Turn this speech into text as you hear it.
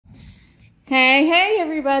Hey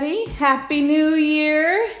everybody, Happy New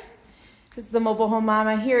Year. This is the Mobile Home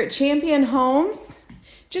Mama here at Champion Homes.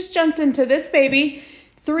 Just jumped into this baby,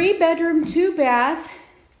 3-bedroom, 2-bath.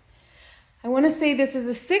 I want to say this is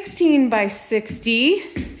a 16 by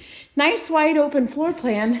 60. Nice wide open floor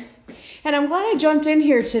plan. And I'm glad I jumped in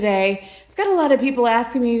here today. I've got a lot of people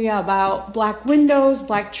asking me about black windows,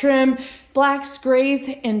 black trim, blacks, grays,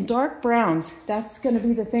 and dark browns. That's going to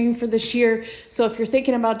be the thing for this year. So if you're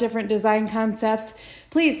thinking about different design concepts,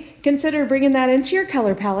 please consider bringing that into your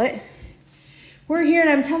color palette. We're here and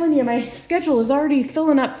I'm telling you, my schedule is already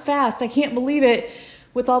filling up fast. I can't believe it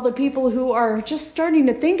with all the people who are just starting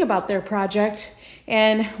to think about their project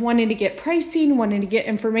and wanting to get pricing, wanting to get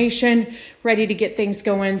information, ready to get things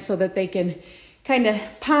going so that they can kind of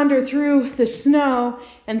ponder through the snow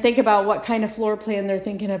and think about what kind of floor plan they're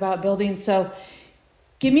thinking about building. So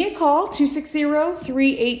give me a call,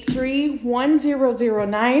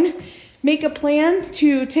 260-383-1009. Make a plan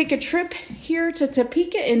to take a trip here to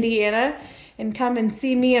Topeka, Indiana, and come and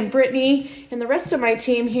see me and Brittany and the rest of my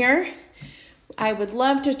team here. I would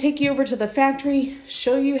love to take you over to the factory,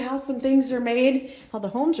 show you how some things are made, how the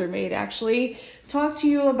homes are made actually, talk to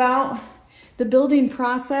you about the building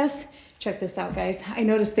process. Check this out, guys. I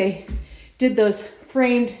noticed they did those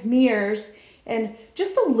framed mirrors, and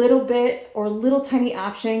just a little bit or little tiny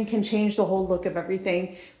option can change the whole look of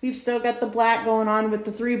everything. We've still got the black going on with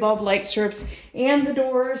the 3 bulb light strips and the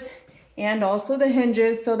doors and also the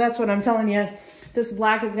hinges. So that's what I'm telling you. This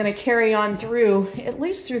black is going to carry on through, at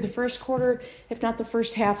least through the first quarter, if not the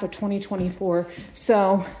first half of 2024.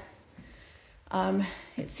 So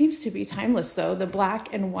it seems to be timeless though. The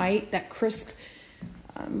black and white, that crisp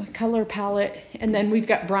color palette, and then we've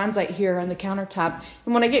got bronzite here on the countertop.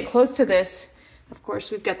 And when I get close to this, of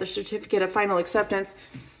course, we've got the certificate of final acceptance.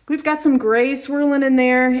 We've got some gray swirling in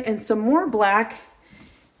there and some more black,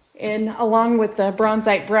 and along with the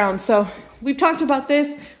bronzite brown. So we've talked about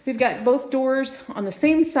this. We've got both doors on the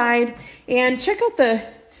same side, and check out the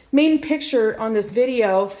main picture on this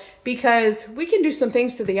video because we can do some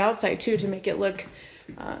things to the outside too to make it look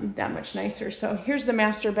that much nicer. So here's the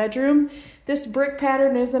master bedroom. This brick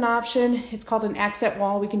pattern is an option. It's called an accent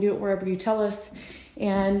wall. We can do it wherever you tell us.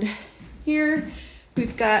 And here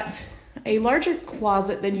we've got a larger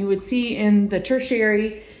closet than you would see in the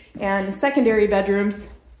tertiary and secondary bedrooms.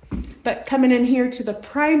 But coming in here to the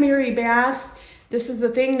primary bath, this is the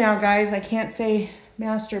thing now, guys. I can't say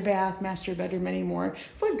master bath, master bedroom anymore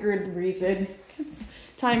for good reason. It's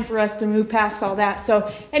time for us to move past all that.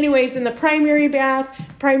 So anyways, in the primary bath,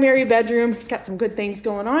 primary bedroom, got some good things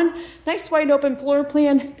going on. Nice wide open floor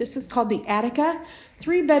plan. This is called the Attica,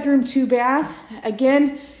 3-bedroom, 2-bath.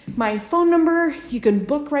 Again, my phone number, you can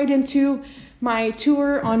book right into my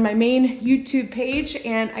tour on my main YouTube page,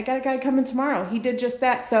 and I got a guy coming tomorrow. He did just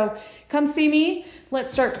that. So come see me.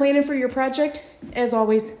 Let's start planning for your project. As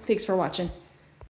always, thanks for watching.